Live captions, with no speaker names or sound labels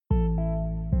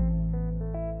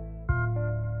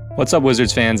What's up,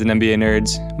 Wizards fans and NBA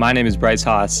nerds? My name is Bryce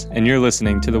Haas, and you're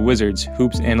listening to the Wizards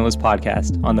Hoops Analyst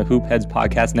Podcast on the Hoop Heads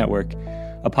Podcast Network,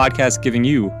 a podcast giving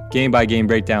you game-by-game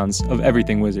breakdowns of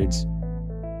everything Wizards.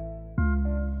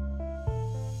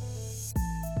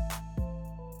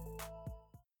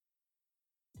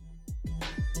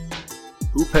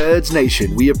 Hoopheads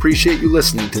Nation, we appreciate you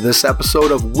listening to this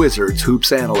episode of Wizards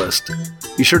Hoops Analyst.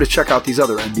 Be sure to check out these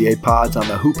other NBA pods on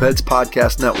the Hoopheads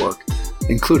Podcast Network,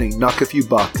 including Knuck If You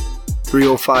Buck,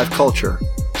 305 Culture,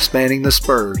 Spanning the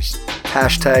Spurs,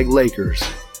 #Lakers,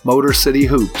 Motor City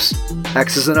Hoops,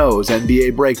 X's and O's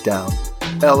NBA Breakdown,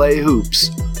 LA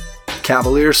Hoops,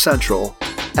 Cavaliers Central,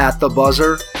 At the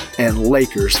Buzzer, and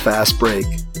Lakers Fast Break.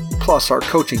 Plus our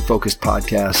coaching-focused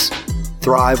podcasts,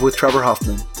 Thrive with Trevor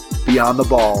Huffman, Beyond the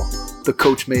Ball, the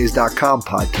CoachMaze.com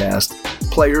podcast,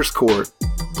 Players Court,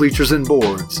 Bleachers and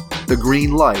Boards, The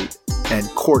Green Light, and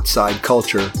Courtside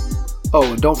Culture.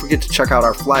 Oh, and don't forget to check out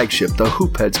our flagship, the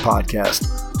Hoopheads podcast,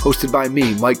 hosted by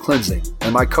me, Mike Klinzing,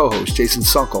 and my co-host, Jason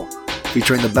Sunkel,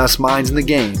 featuring the best minds in the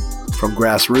game, from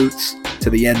grassroots to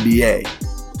the NBA.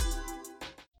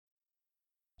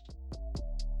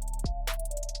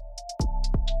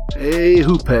 Hey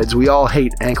Hoopheads, we all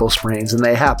hate ankle sprains and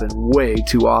they happen way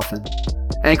too often.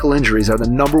 Ankle injuries are the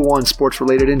 #1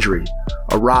 sports-related injury.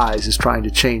 Arise is trying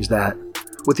to change that.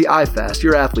 With the iFast,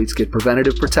 your athletes get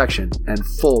preventative protection and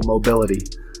full mobility.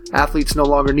 Athletes no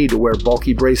longer need to wear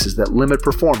bulky braces that limit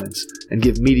performance and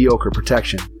give mediocre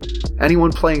protection.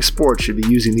 Anyone playing sports should be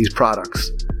using these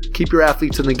products. Keep your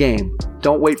athletes in the game.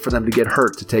 Don't wait for them to get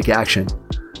hurt to take action.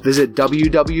 Visit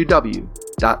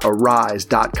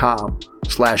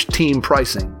www.arise.com/team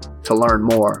pricing to learn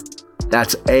more.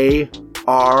 That's ARYSE.com.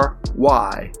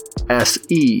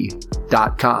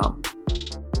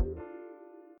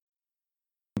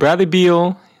 Bradley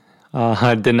Beal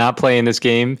did not play in this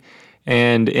game,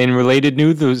 and in related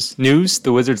news,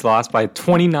 the Wizards lost by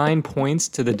 29 points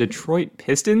to the Detroit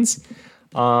Pistons.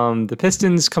 The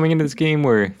Pistons coming into this game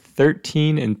were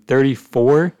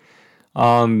 13-34,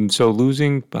 so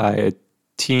losing by a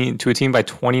team by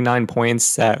 29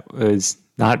 points, that was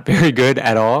not very good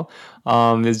at all.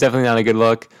 It's definitely not a good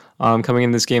look. Coming in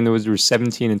this game, the Wizards were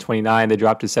 17-29. They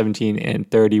dropped to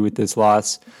 17-30 with this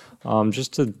loss.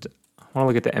 I want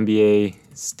to look at the NBA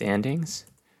standings.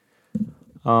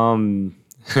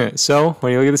 So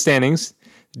when you look at the standings,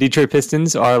 the Detroit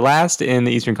Pistons are last in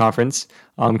the Eastern Conference.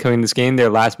 Coming in this game, they're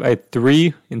last by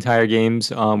 3 entire games,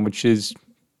 which is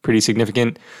pretty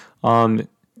significant.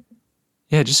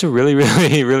 Just a really,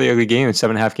 really, really ugly game.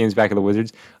 7.5 games back of the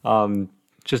Wizards. I don't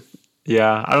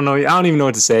know. I don't even know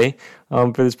what to say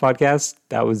for this podcast.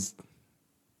 That was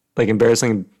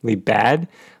embarrassingly bad.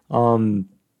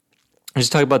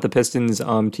 Just talk about the Pistons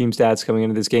team stats coming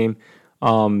into this game.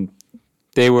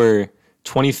 They were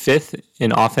 25th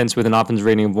in offense with an offensive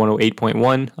rating of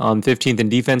 108.1, 15th in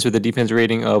defense with a defense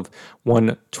rating of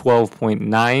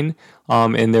 112.9,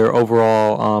 and their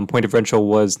overall point differential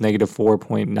was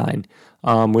 -4.9,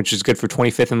 which is good for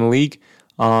 25th in the league.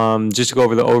 Just to go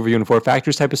over the overview and 4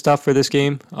 factors type of stuff for this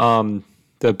game,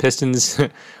 the Pistons'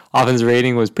 offensive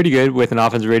rating was pretty good with an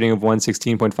offensive rating of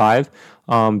 116.5,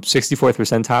 64th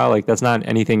percentile. That's not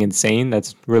anything insane.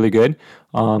 That's really good.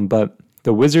 But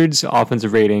the Wizards'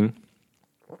 offensive rating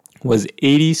was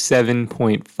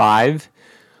 87.5,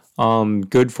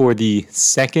 good for the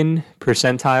 2nd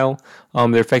percentile.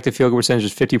 Their effective field goal percentage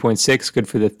was 50.6, good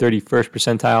for the 31st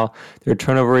percentile. Their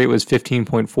turnover rate was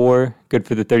 15.4, good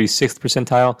for the 36th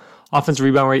percentile. Offensive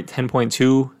rebound rate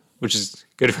 10.2, which is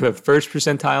good for the 1st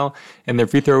percentile. And their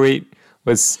free throw rate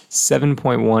was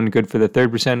 7.1, good for the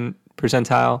 3rd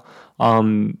percentile.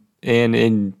 And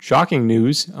in shocking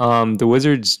news, the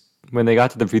Wizards, when they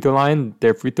got to the free throw line,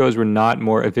 their free throws were not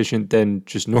more efficient than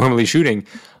just normally shooting.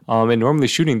 And normally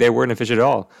shooting, they weren't efficient at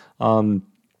all. The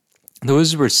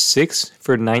Wizards were 6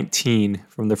 for 19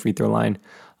 from the free throw line,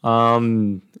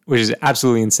 which is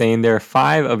absolutely insane. They're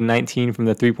 5 of 19 from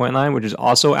the 3-point line, which is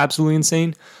also absolutely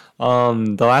insane.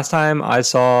 The last time I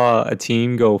saw a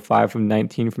team go 5 from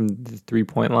 19 from the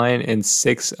 3-point line and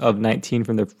 6 of 19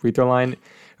 from the free throw line,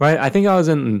 right? I think I was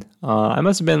I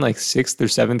must have been 6th or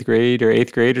 7th grade or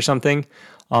 8th grade or something.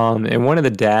 And one of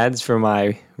the dads for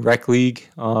my rec league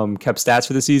kept stats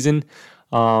for the season.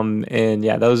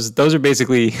 Those are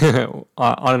basically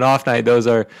on an off night. Those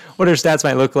are what our stats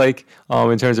might look like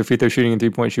in terms of free throw shooting and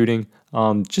 3-point shooting.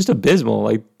 Just abysmal.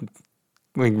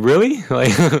 Really?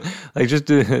 just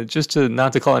to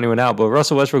not to call anyone out, but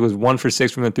Russell Westbrook was 1 for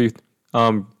 6 from the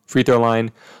free throw line.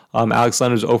 Alex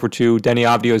Leonard was 0 for 2. Denny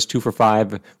Avdija was 2 for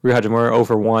 5. Rui Hachimura 0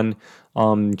 for 1.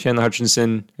 Chandler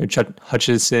Hutchison,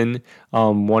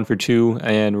 1 for 2,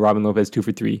 and Robin Lopez 2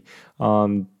 for 3.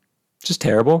 just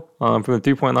terrible. From the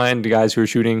 3-point line, the guys who are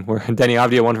shooting were Denny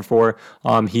Avdia 1 for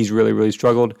 4. He's really, really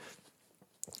struggled,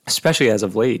 especially as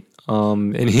of late.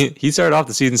 And he started off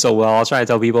the season so well. I was trying to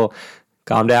tell people,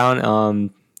 calm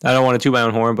down. I don't want to toot my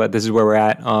own horn, but this is where we're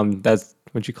at. That's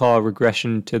what you call a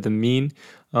regression to the mean.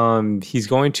 He's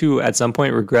going to, at some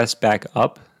point, regress back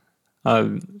up.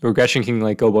 Regression can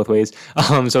like go both ways.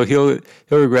 So he'll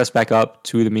regress back up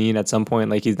to the mean at some point.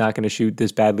 Like he's not going to shoot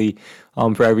this badly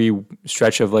for every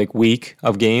stretch of like week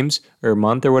of games or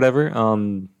month or whatever.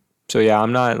 So yeah,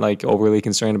 I'm not like overly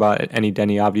concerned about any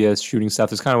Denny Avdia shooting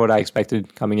stuff. It's kind of what I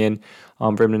expected coming in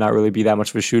for him to not really be that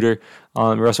much of a shooter.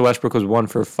 Russell Westbrook was 1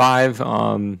 for 5,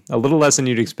 a little less than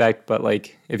you'd expect. But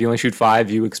like if you only shoot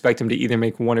 5, you expect him to either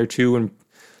make 1 or 2 and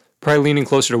probably leaning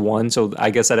closer to 1. So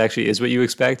I guess that actually is what you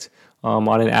expect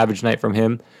on an average night from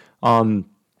him.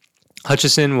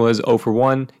 Hutchison was 0 for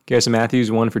 1. Garrison Matthews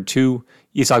 1 for 2.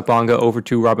 Isak Bonga 0 for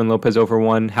 2. Robin Lopez 0 for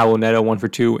 1. Howell Neto 1 for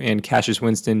 2. And Cassius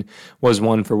Winston was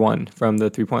 1 for 1 from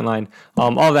the 3-point line.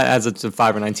 All of that adds up to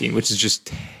 5 or 19, which is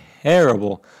just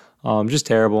terrible. Just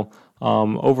terrible.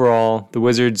 Overall, the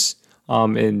Wizards,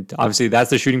 and obviously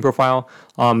that's the shooting profile.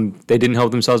 They didn't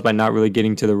help themselves by not really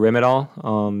getting to the rim at all.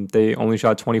 They only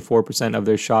shot 24% of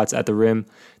their shots at the rim.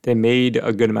 They made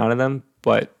a good amount of them,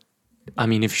 but I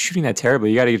mean, if you're shooting that terribly,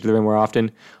 you got to get to the rim more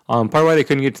often. Part of why they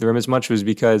couldn't get to the rim as much was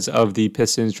because of the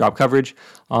Pistons' drop coverage.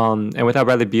 And without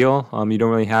Bradley Beal, you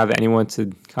don't really have anyone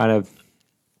to kind of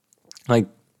like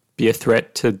be a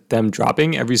threat to them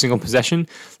dropping every single possession.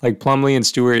 Like Plumlee and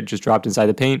Stewart just dropped inside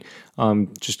the paint.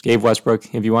 Just gave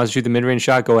Westbrook, if he wants to shoot the mid-range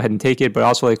shot, go ahead and take it. But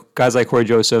also like guys like Corey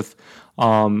Joseph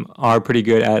are pretty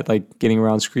good at like getting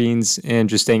around screens and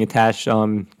just staying attached,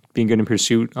 being good in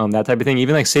pursuit, that type of thing.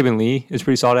 Even like Saban Lee is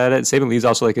pretty solid at it. Saban Lee is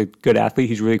also like a good athlete.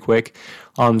 He's really quick.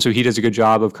 So he does a good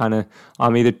job of kind of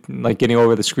either like getting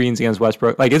over the screens against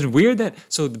Westbrook. Like it's weird that,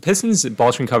 so the Pistons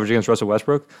ball screen coverage against Russell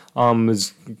Westbrook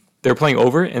they're playing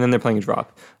over and then they're playing a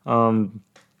drop.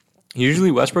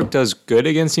 Usually Westbrook does good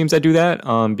against teams that do that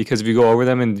because if you go over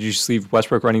them and you just leave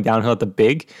Westbrook running downhill at the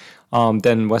big,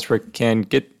 then Westbrook can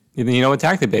get,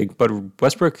 attack the big. But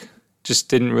Westbrook just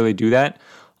didn't really do that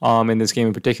in this game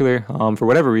in particular for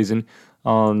whatever reason.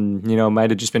 Might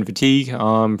have just been fatigue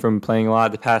from playing a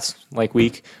lot the past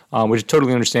week, which is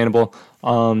totally understandable.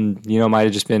 Might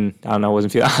have just been, I don't know,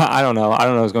 wasn't feeling, I don't know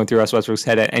what's going through Russ Westbrook's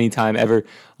head at any time ever.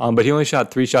 But he only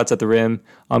shot 3 shots at the rim.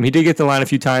 He did get to the line a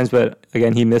few times, but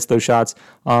again, he missed those shots.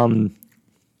 Also,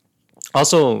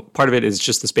 part of it is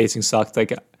just the spacing sucked.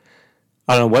 Like,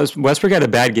 I don't know, Westbrook had a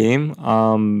bad game.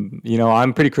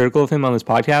 I'm pretty critical of him on this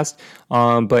podcast.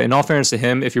 But in all fairness to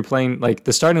him, if you're playing, like,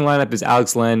 the starting lineup is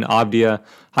Alex Len, Avdia,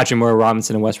 Hachimura,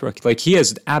 Robinson, and Westbrook. Like, he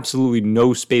has absolutely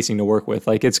no spacing to work with.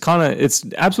 Like, it's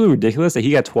absolutely ridiculous that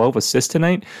he got 12 assists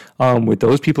tonight with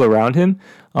those people around him.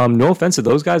 No offense to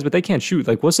those guys, but they can't shoot.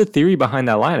 Like, what's the theory behind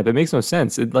that lineup? It makes no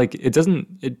sense.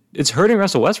 It's hurting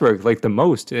Russell Westbrook the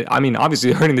most.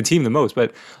 Obviously hurting the team the most,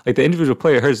 but like the individual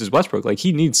player hurts is Westbrook. Like,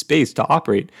 he needs space to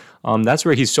operate. That's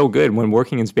where he's so good, when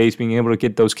working in space, being able to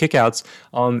get those kickouts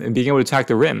and being able to attack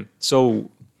the rim.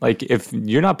 So, like, if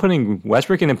you're not putting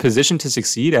Westbrook in a position to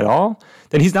succeed at all,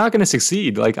 then he's not going to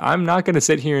succeed. Like, I'm not going to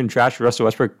sit here and trash Russell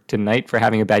Westbrook tonight for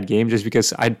having a bad game just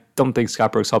because I don't think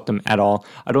Scott Brooks helped him at all.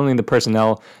 I don't think the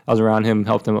personnel that was around him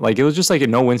helped him. Like, it was just like a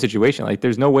no-win situation. Like,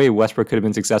 there's no way Westbrook could have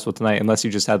been successful tonight unless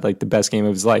he just had like the best game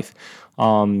of his life.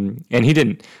 And he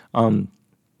didn't.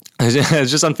 It's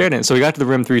just unfair. So he got to the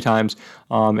rim 3 times,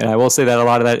 and I will say that a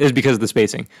lot of that is because of the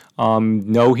spacing.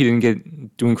 No, he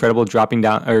didn't do incredible driving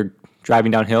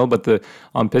downhill, but the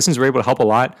Pistons were able to help a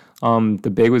lot.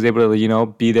 The big was able to,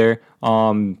 be there.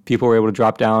 People were able to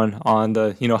drop down on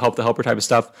the, help the helper type of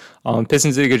stuff.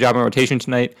 Pistons did a good job in rotation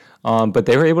tonight, but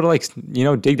they were able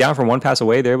to dig down from one pass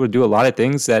away. They're able to do a lot of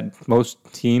things that most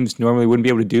teams normally wouldn't be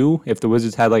able to do if the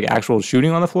Wizards had actual shooting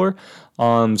on the floor.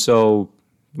 So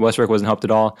Westbrook wasn't helped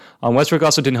at all. Westbrook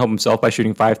also didn't help himself by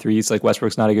shooting 5 threes. Like,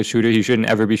 Westbrook's not a good shooter. He shouldn't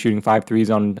ever be shooting 5 threes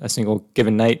on a single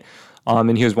given night.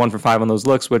 And he was 1 for 5 on those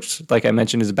looks, which, like I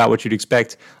mentioned, is about what you'd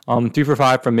expect. 3 for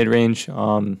 5 from mid-range,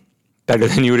 better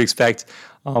than you would expect.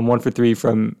 1 for 3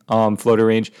 from floater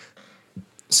range.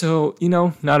 So,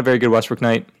 not a very good Westbrook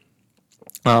night.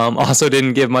 Also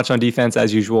didn't give much on defense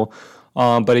as usual.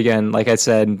 But again, like I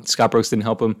said, Scott Brooks didn't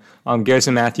help him.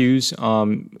 Garrison Matthews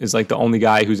is like the only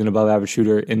guy who's an above average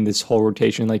shooter in this whole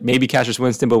rotation. Like maybe Cassius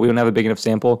Winston, but we don't have a big enough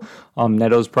sample.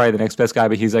 Neto's probably the next best guy,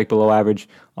 but he's like below average.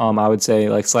 I would say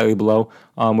like slightly below,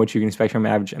 which you can expect from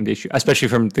an average NBA shooter, especially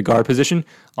from the guard position.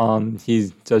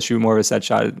 He does shoot more of a set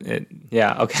shot.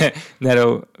 Okay.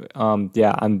 Neto, I'm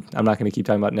not going to keep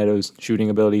talking about Neto's shooting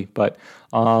ability, but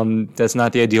that's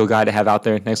not the ideal guy to have out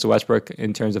there next to Westbrook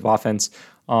in terms of offense.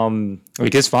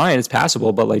 Like it's fine, it's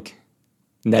passable, but like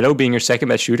Neto being your second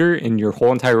best shooter in your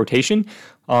whole entire rotation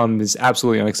is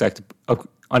absolutely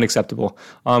unacceptable.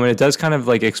 And it does kind of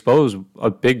like expose a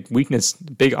big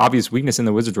obvious weakness in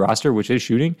the Wizards roster, which is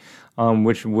shooting,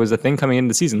 which was a thing coming into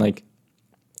the season. Like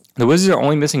the Wizards are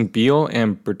only missing Beal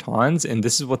and Bertans, and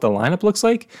this is what the lineup looks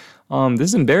like. This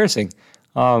is embarrassing.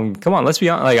 Come on, let's be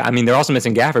honest. Like, I mean, they're also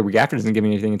missing Gafford, but Gafford doesn't give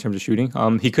me anything in terms of shooting.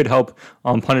 He could help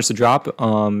punish the drop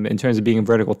in terms of being a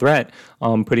vertical threat,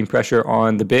 putting pressure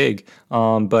on the big.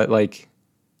 But like,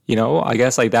 I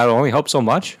guess like that would only help so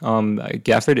much.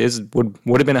 Gafford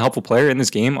would have been a helpful player in this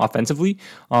game offensively.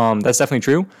 That's definitely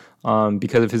true.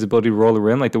 Because of his ability to roll the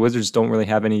rim. Like the Wizards don't really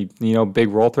have any, big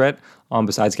roll threat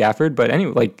besides Gafford. But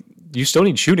anyway, like you still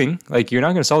need shooting. Like you're not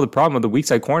going to solve the problem of the weak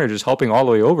side corner just helping all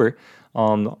the way over.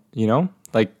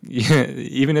 Like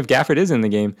even if Gafford is in the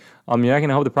game, you're not going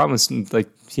to help the problem with like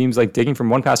teams like digging from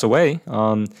one pass away.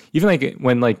 Even like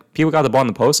when like people got the ball in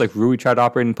the post, like Rui tried to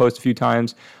operate in the post a few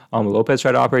times. Lopez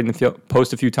tried to operate in the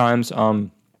post a few times.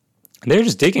 They're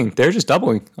just digging. They're just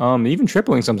doubling, even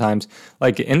tripling sometimes.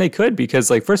 Like, and they could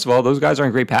because, like, first of all, those guys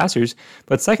aren't great passers.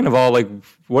 But second of all, like,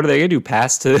 what are they gonna do?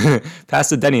 Pass to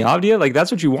Denny Avdia? Like,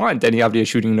 that's what you want. Denny Avdia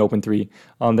shooting an open three.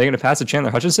 They're gonna pass to Chandler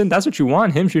Hutchinson. That's what you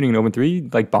want. Him shooting an open three.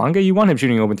 Like Bonga, you want him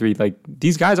shooting an open three. Like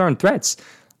these guys aren't threats.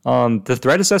 The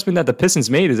threat assessment that the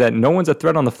Pistons made is that no one's a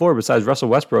threat on the floor besides Russell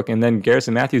Westbrook, and then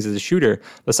Garrison Matthews is a shooter.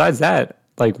 Besides that,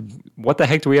 like, what the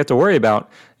heck do we have to worry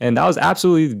about? And that was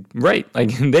absolutely right.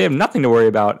 Like, they have nothing to worry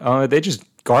about. They just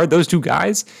guard those two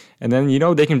guys, and then,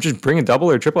 they can just bring a double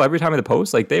or triple every time at the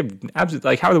post. Like, they have absolutely,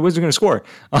 like, how are the Wizards going to score?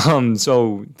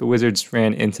 So the Wizards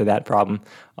ran into that problem,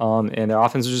 and their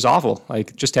offense was just awful,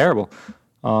 like, just terrible.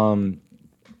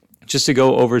 Just to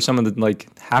go over some of the,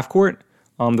 like, half court,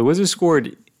 the Wizards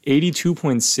scored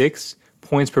 82.6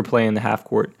 points per play in the half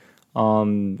court, or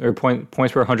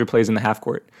points per 100 plays in the half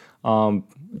court.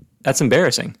 That's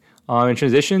embarrassing. In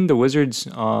transition, the Wizards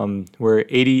were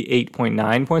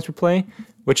 88.9 points per play,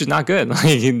 which is not good. Like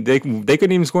they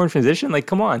couldn't even score in transition. Like,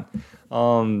 come on.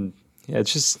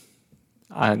 It's just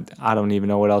I don't even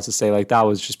know what else to say. Like that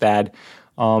was just bad.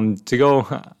 I'll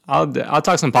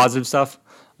talk some positive stuff.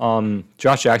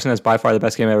 Josh Jackson has by far the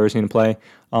best game I've ever seen him play.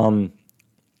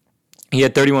 He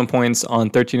had 31 points on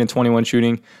 13 and 21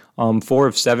 shooting, 4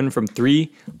 of 7 from 3,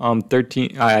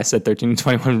 13. I said 13 and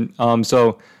 21.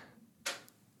 So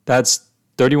that's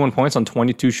 31 points on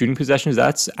 22 shooting possessions.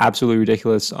 That's absolutely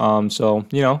ridiculous. So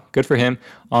good for him.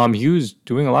 He was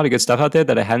doing a lot of good stuff out there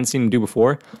that I hadn't seen him do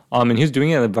before. And he was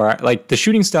doing it like the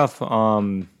shooting stuff.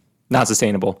 Not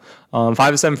sustainable. 5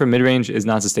 of 7 from mid-range is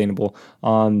not sustainable.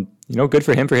 Good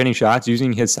for him for hitting shots,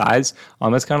 using his size.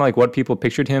 That's kind of like what people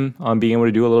pictured him being able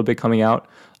to do a little bit coming out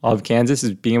of Kansas,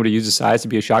 is being able to use his size to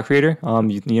be a shot creator.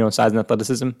 Size and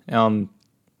athleticism.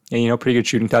 Pretty good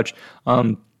shooting touch.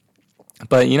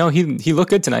 But he looked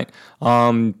good tonight.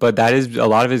 But that is a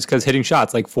lot of it is because hitting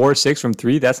shots, like 4 or 6 from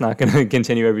 3. That's not going to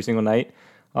continue every single night.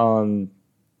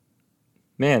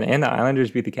 Man, and the Islanders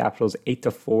beat the Capitals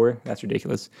 8-4. That's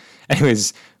ridiculous.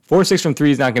 Anyways, 4 of 6 from 3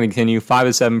 is not going to continue. 5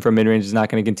 of 7 from mid-range is not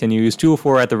going to continue. He was 2 of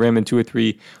 4 at the rim and 2 of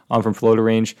 3 from floater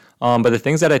range. But the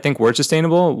things that I think were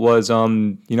sustainable was,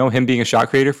 him being a shot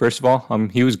creator, first of all.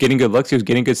 He was getting good looks. He was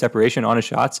getting good separation on his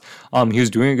shots. He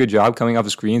was doing a good job coming off the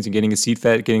screens and getting his seat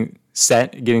fed,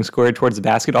 getting scored towards the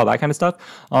basket, all that kind of stuff.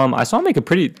 I saw him make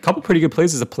a couple pretty good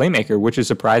plays as a playmaker, which is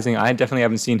surprising. I definitely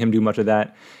haven't seen him do much of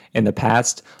that in the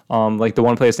past. Like the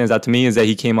one play that stands out to me is that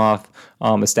he came off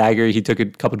a stagger. He took a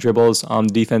couple dribbles. The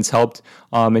defense helped,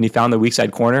 and he found the weak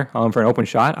side corner for an open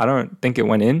shot. I don't think it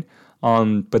went in.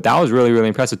 But that was really, really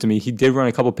impressive to me. He did run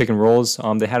a couple pick and rolls.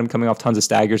 They had him coming off tons of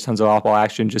staggers, tons of off-ball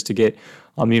action just to get,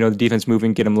 the defense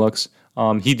moving, get him looks.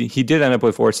 He did end up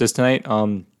with 4 assists tonight.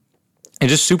 And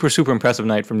just super, super impressive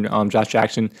night from Josh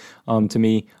Jackson to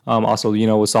me. Also,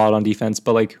 was solid on defense.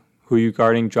 But, like, who are you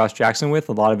guarding Josh Jackson with?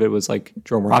 A lot of it was, like,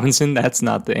 Jerome Robinson. That's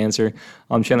not the answer.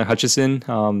 Chandler Hutchison,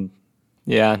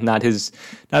 not his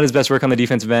best work on the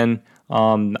defensive end.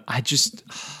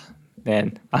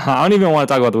 Man, I don't even want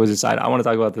to talk about the Wizards side. I want to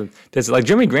talk about the Pistons. Like,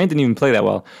 Jeremy Grant didn't even play that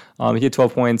well. He had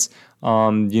 12 points,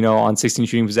 on 16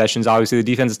 shooting possessions. Obviously, the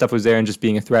defensive stuff was there, and just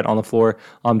being a threat on the floor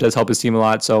does help his team a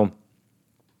lot. So,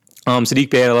 Sadiq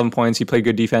Bey had 11 points. He played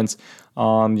good defense.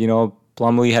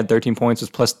 Plumlee had 13 points, was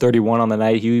plus 31 on the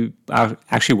night. He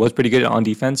actually was pretty good on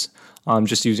defense,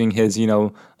 just using his,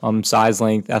 size,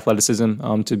 length,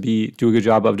 athleticism to do a good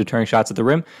job of deterring shots at the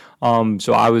rim.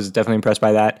 So I was definitely impressed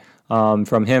by that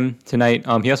from him tonight.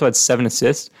 He also had 7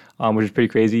 assists, which is pretty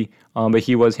crazy. But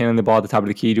he was handling the ball at the top of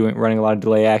the key, running a lot of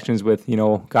delay actions with,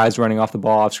 guys running off the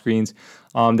ball off screens.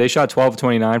 They shot 12 of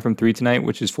 29 from 3 tonight,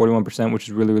 which is 41%, which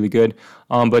is really, really good.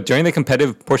 But during the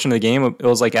competitive portion of the game, it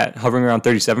was like hovering around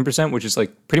 37%, which is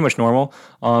like pretty much normal.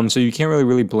 So you can't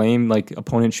really blame like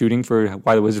opponent shooting for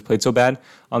why the Wizards played so bad.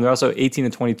 They're also 18 to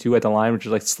 22 at the line, which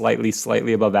is like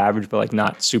slightly above average, but like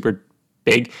not super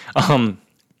big.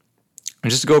 And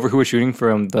just to go over who was shooting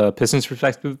from the Pistons'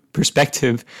 perspective,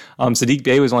 Sadiq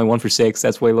Bey was only 1 for 6.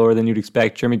 That's way lower than you'd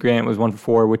expect. Jeremy Grant was 1 for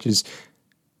 4, which is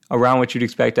around what you'd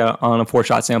expect on a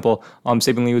 4-shot sample.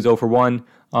 Saben Lee was 0 for 1.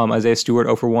 Isaiah Stewart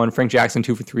 0 for 1. Frank Jackson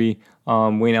 2 for 3.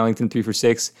 Wayne Ellington 3 for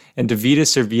 6. And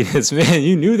Davidas Servidis, man,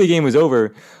 you knew the game was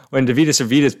over when Davidas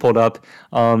Servidis pulled up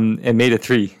and made a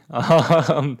 3.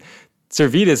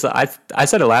 Servidis, I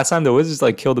said it last time, the Wizards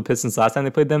killed the Pistons last time they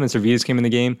played them, and Servidis came in the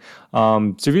game.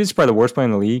 Servidis is probably the worst player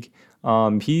in the league.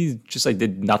 He just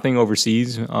did nothing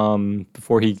overseas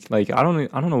before he I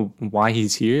don't know why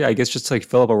he's here. I guess just to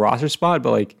fill up a roster spot,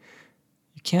 but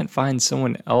you can't find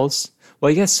someone else.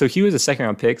 Well, I guess so. He was a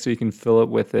 2nd-round pick, so you can fill it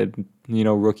with a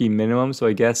rookie minimum. So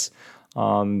I guess.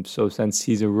 So since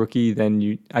he's a rookie,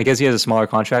 then I guess he has a smaller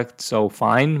contract, so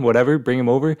fine, whatever, bring him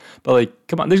over. But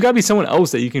come on, there's gotta be someone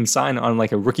else that you can sign on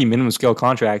a rookie minimum scale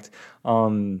contract,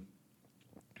 and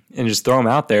just throw him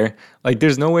out there.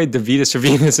 There's no way Davidas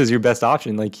Servidis is your best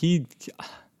option. And he's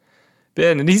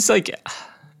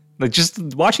just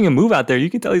watching him move out there, you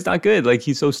can tell he's not good.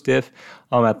 He's so stiff,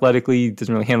 athletically,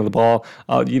 doesn't really handle the ball,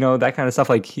 that kind of stuff.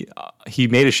 He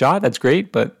made a shot, that's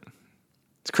great, but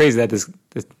it's crazy that this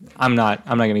I'm not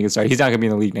going to get started. He's not going to be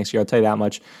in the league next year. I'll tell you that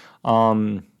much.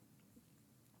 I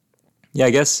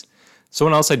guess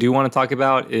someone else I do want to talk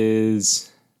about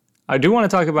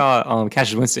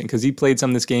Cassius Winston, because he played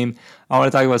some this game. I want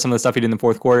to talk about some of the stuff he did in the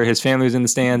fourth quarter. His family was in the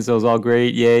stands. It was all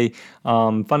great. Yay.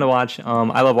 Fun to watch.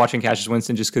 I love watching Cassius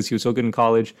Winston just because he was so good in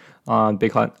college. I'm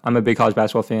a big college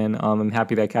basketball fan. I'm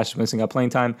happy that Cassius Winston got playing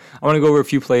time. I want to go over a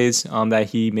few plays that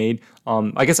he made.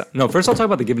 First I'll talk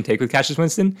about the give and take with Cassius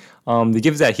Winston. The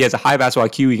give is that he has a high basketball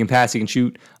IQ. He can pass. He can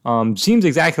shoot. Seems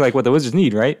exactly like what the Wizards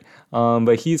need, right?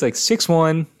 But he's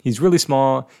 6'1". He's really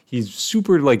small. He's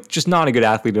super, just not a good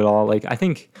athlete at all.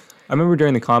 I remember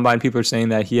during the combine, people are saying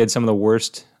that he had some of the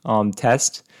worst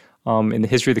tests in the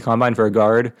history of the combine for a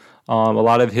guard. A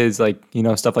lot of his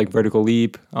stuff like vertical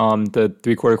leap, the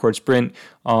 3/4 court sprint,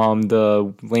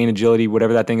 the lane agility,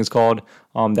 whatever that thing is called,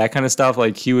 that kind of stuff.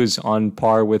 He was on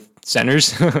par with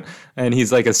centers, and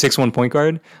he's a 6'1" point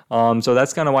guard. So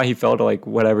that's kind of why he fell to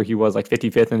whatever he was,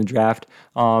 55th in the draft.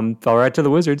 Fell right to the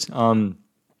Wizards.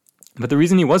 But the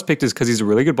reason he was picked is because he's a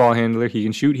really good ball handler. He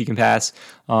can shoot, he can pass,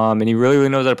 and he really, really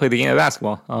knows how to play the game of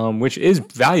basketball, which is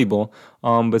valuable.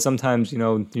 But sometimes,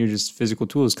 you're just physical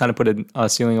tools kind of put a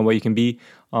ceiling on what you can be.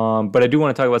 But I do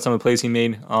want to talk about some of the plays he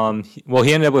made.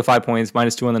 He ended up with 5 points,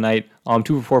 -2 on the night,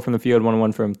 2 for 4 from the field,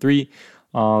 1-1 from 3.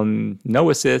 No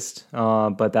assist,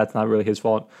 but that's not really his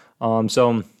fault.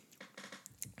 So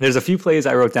there's a few plays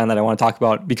I wrote down that I want to talk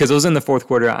about because it was in the fourth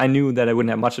quarter. I knew that I wouldn't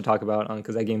have much to talk about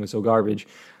because that game was so garbage.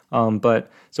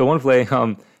 So one play,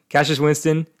 Cassius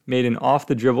Winston made an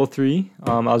off-the-dribble 3.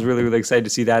 I was really, really excited to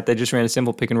see that. They just ran a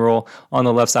simple pick and roll on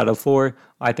the left side of the floor.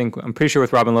 I'm pretty sure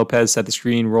with Robin Lopez, set the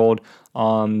screen, rolled.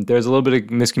 There's a little bit of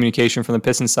miscommunication from the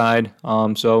Pistons side.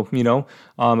 It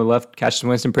left Cassius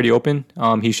Winston pretty open.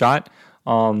 He shot,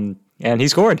 and he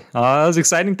scored. That was an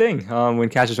exciting thing. When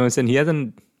Cassius Winston, he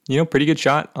hasn't, pretty good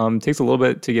shot. Takes a little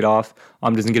bit to get off.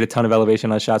 Doesn't get a ton of elevation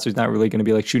on his shot, so he's not really going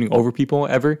to be shooting over people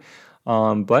ever.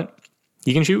 But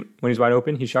he can shoot when he's wide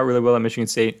open. He shot really well at Michigan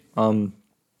State.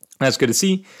 That's good to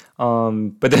see.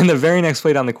 But then the very next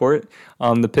play down the court,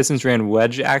 the Pistons ran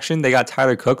wedge action. They got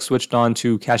Tyler Cook switched on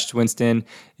to Cassius Winston,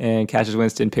 and Cassius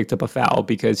Winston picked up a foul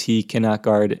because he cannot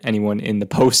guard anyone in the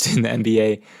post in the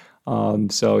NBA.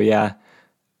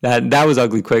 That was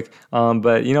ugly quick.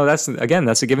 But that's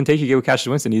a give and take you get with Cassius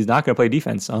Winston. He's not going to play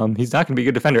defense. He's not going to be a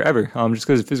good defender ever. Just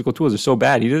because his physical tools are so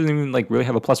bad. He doesn't even really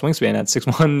have a plus wingspan at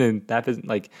 6'1", and that is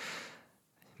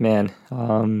man.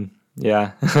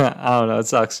 Yeah, I don't know. It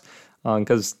sucks.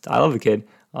 Because I love the kid.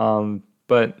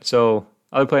 But so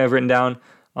other play I've written down.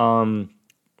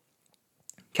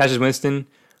 Cassius Winston.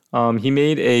 He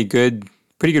made a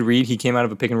pretty good read. He came out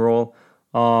of a pick and roll.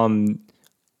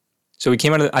 So he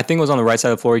came out I think it was on the right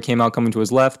side of the floor. He came out coming to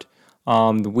his left.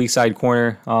 The weak side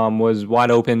corner was wide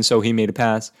open, so he made a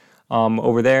pass.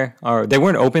 over there. They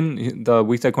weren't open. The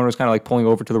weak side corner was kind of like pulling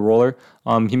over to the roller.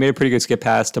 He made a pretty good skip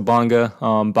pass to Bonga.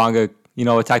 Bonga,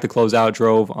 attacked the closeout,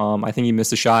 drove. I think he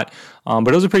missed a shot, but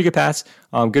it was a pretty good pass.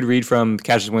 Good read from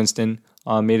Cassius Winston.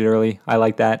 Made it early. I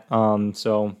like that.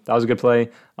 So that was a good play.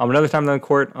 Another time on the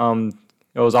court,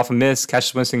 it was off a miss.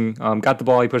 Cassius Winston got the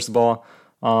ball. He pushed the ball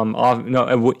off.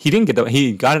 No, he didn't get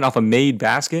he got it off a made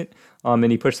basket, and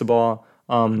he pushed the ball.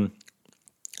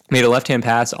 Made a left-hand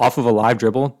pass off of a live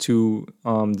dribble to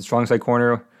the strong side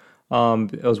corner.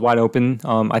 It was wide open.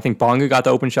 I think Bonga got the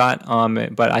open shot,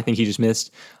 but I think he just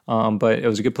missed. But it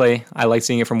was a good play. I like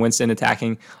seeing it from Winston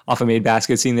attacking off a made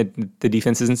basket, seeing that the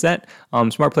defense isn't set.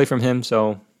 Smart play from him,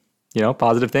 so,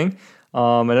 positive thing.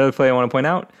 Another play I want to point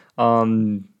out,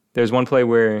 there's one play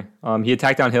where he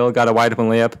attacked downhill, got a wide open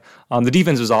layup. The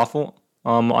defense was awful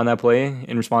on that play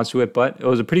in response to it, but it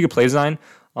was a pretty good play design.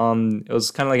 It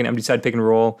was kind of like an empty side pick and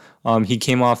roll. He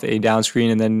came off a down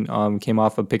screen and then came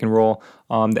off a pick and roll.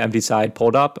 The empty side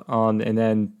pulled up, and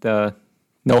then the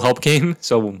no help came.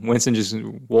 So Winston just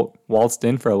waltzed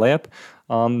in for a layup.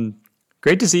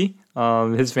 Great to see.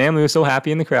 His family was so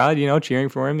happy in the crowd, cheering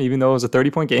for him, even though it was a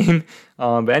 30-point game.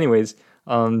 But anyways,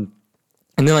 and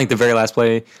then the very last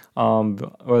play, or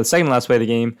the second last play of the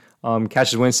game,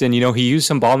 Cassius Winston, he used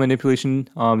some ball manipulation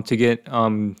to get,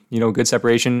 good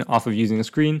separation off of using a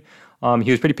screen.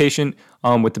 He was pretty patient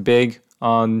with the big.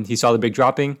 He saw the big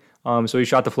dropping, so he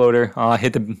shot the floater,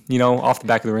 hit the, off the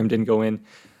back of the rim, didn't go in.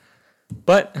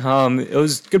 But it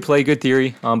was good play, good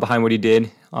theory behind what he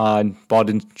did. Ball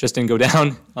didn't go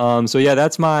down. So yeah,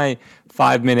 that's my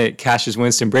 5-minute Cassius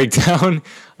Winston breakdown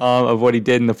of what he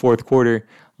did in the fourth quarter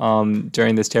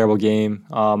during this terrible game.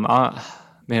 I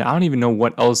don't even know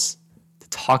what else to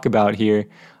talk about here.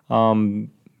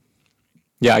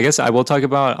 Yeah, I guess I will talk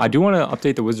about. I do want to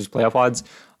update the Wizards playoff odds.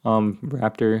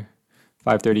 Raptor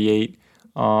 538.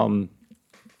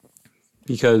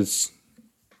 Because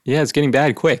it's getting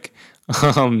bad quick.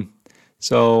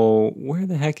 So where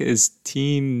the heck is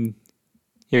team?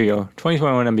 Here you go.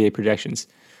 2021 NBA projections.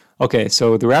 Okay,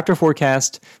 so the Raptor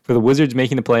forecast for the Wizards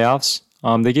making the playoffs.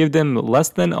 They gave them less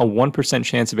than a 1%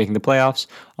 chance of making the playoffs.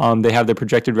 They have their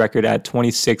projected record at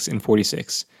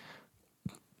 26-46.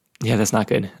 Yeah, that's not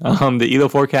good. The ELO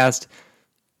forecast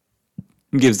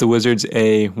gives the Wizards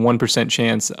a 1%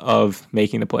 chance of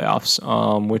making the playoffs,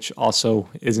 which also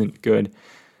isn't good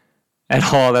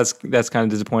at all. That's kind of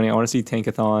disappointing. I want to see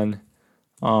Tankathon.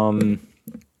 I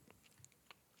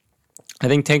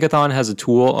think Tankathon has a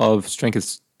tool of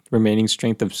remaining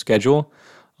strength of schedule.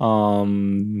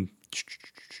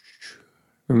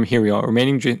 Here we go.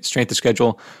 Remaining strength of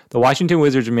schedule. The Washington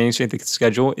Wizards' remaining strength of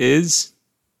schedule is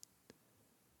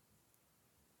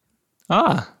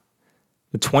the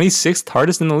 26th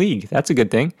hardest in the league. That's a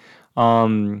good thing.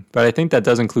 But I think that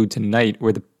does include tonight,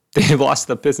 where they lost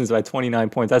the Pistons by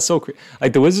 29 points. That's so crazy.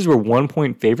 The Wizards were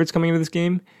 1-point favorites coming into this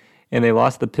game, and they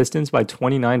lost the Pistons by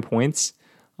 29 points.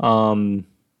 That's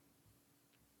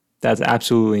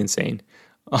absolutely insane.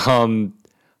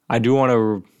 I do want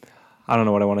to. I don't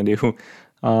know what I want to do.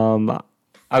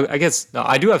 I guess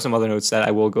I do have some other notes that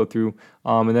I will go through,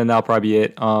 and then that'll probably be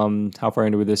it. How far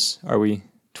into this are we?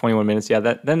 21 minutes. Yeah,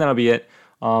 then that'll be it.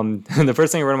 The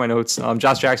first thing I wrote in my notes,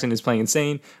 Josh Jackson is playing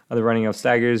insane. They're running up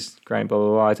staggers, grind, blah, blah,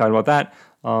 blah. I talked about that.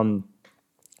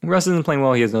 Russ isn't playing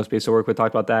well. He has no space to work with.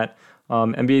 Talked about that.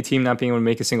 NBA team not being able to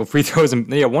make a single free throws.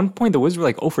 And at one point, the Wizards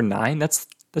were 0 for 9. That's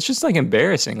just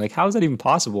embarrassing. How is that even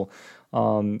possible?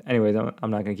 Anyways,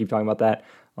 I'm not going to keep talking about that.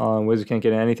 Wizards can't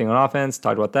get anything on offense.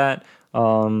 Talked about that.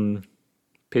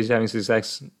 Pacers having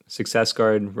success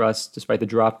guard Russ despite the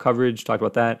drop coverage. Talked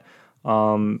about that.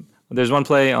 There's one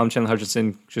play. Chandler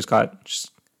Hutchinson was caught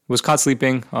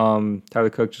sleeping. Tyler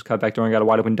Cook just cut back door and got a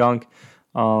wide open dunk.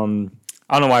 I don't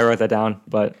know why I wrote that down,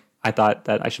 but I thought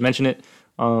that I should mention it.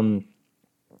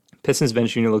 Pistons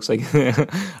bench unit looks like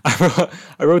I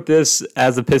wrote this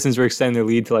as the Pistons were extending their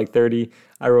lead to 30.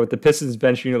 I wrote the Pistons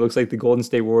bench unit looks like the Golden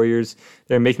State Warriors.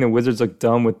 They're making the Wizards look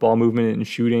dumb with ball movement and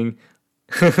shooting.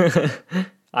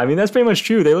 I mean, that's pretty much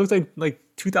true. They look like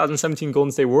 2017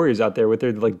 Golden State Warriors out there with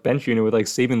their bench unit with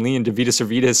Saban Lee and Davidas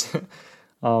Servidis.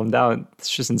 That's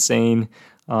just insane.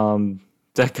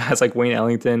 That guy's Wayne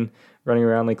Ellington running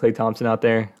around like Klay Thompson out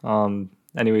there.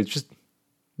 Anyways, just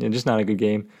not a good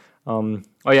game.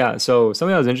 So something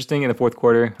that was interesting in the fourth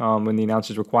quarter when the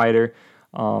announcers were quieter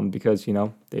because,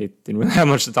 they didn't really have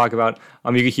much to talk about.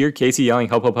 You could hear Casey yelling,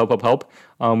 help, help, help, help, help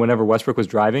whenever Westbrook was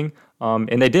driving.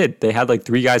 And they did. They had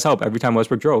 3 guys help every time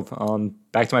Westbrook drove.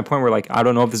 Back to my point where I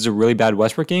don't know if this is a really bad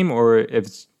Westbrook game or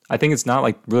if I think it's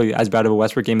not really as bad of a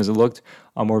Westbrook game as it looked,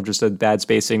 or just a bad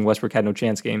spacing Westbrook had no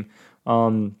chance game.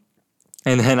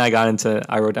 And then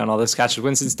I wrote down all this Cassius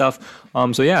Winston stuff.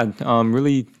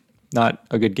 Really not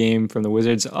a good game from the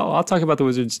Wizards. I'll talk about the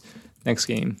Wizards next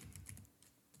game.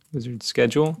 Wizards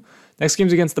schedule. Next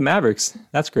game's against the Mavericks.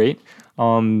 That's great.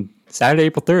 Saturday,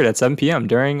 April 3rd at 7 p.m.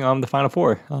 during the Final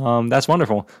Four. That's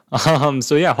wonderful.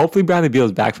 Hopefully Bradley Beal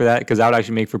is back for that, because that would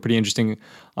actually make for a pretty interesting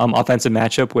offensive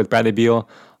matchup with Bradley Beal,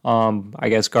 I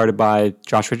guess, guarded by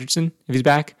Josh Richardson if he's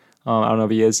back. I don't know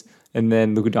if he is. And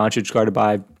then Luka Doncic guarded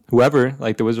by whoever.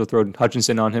 Like, the Wizards will throw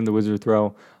Hutchinson on him. The Wizards will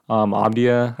throw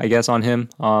Abdia, I guess, on him.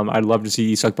 I'd love to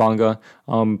see Isak Bonga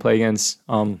play against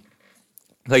him.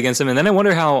 And then I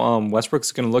wonder how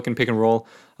Westbrook's going to look in pick and roll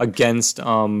against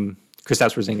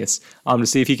Kristaps Porzingis to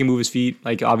see if he can move his feet.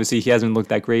 Like, obviously, he hasn't looked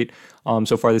that great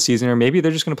so far this season, or maybe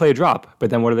they're just going to play a drop.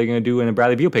 But then what are they going to do in a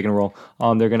Bradley Beal pick and roll?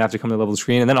 They're going to have to come to the level of the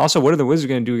screen. And then also, what are the Wizards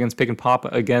going to do against pick and pop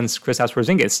against Kristaps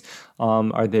Porzingis?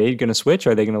 Are they going to switch?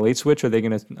 Are they going to late switch? Are they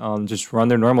going to just run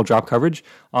their normal drop coverage?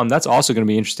 That's also going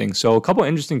to be interesting. So a couple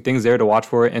interesting things there to watch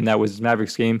for in that Wizards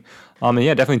Mavericks game.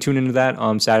 Definitely tune into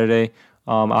that Saturday.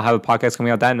 I'll have a podcast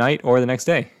coming out that night or the next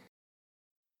day.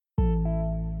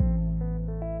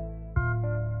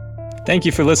 Thank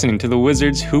you for listening to the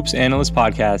Wizards Hoops Analyst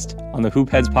Podcast on the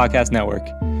Hoopheads Podcast Network.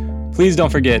 Please don't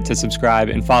forget to subscribe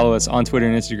and follow us on Twitter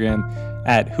and Instagram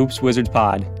at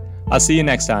HoopsWizardsPod. I'll see you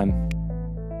next time.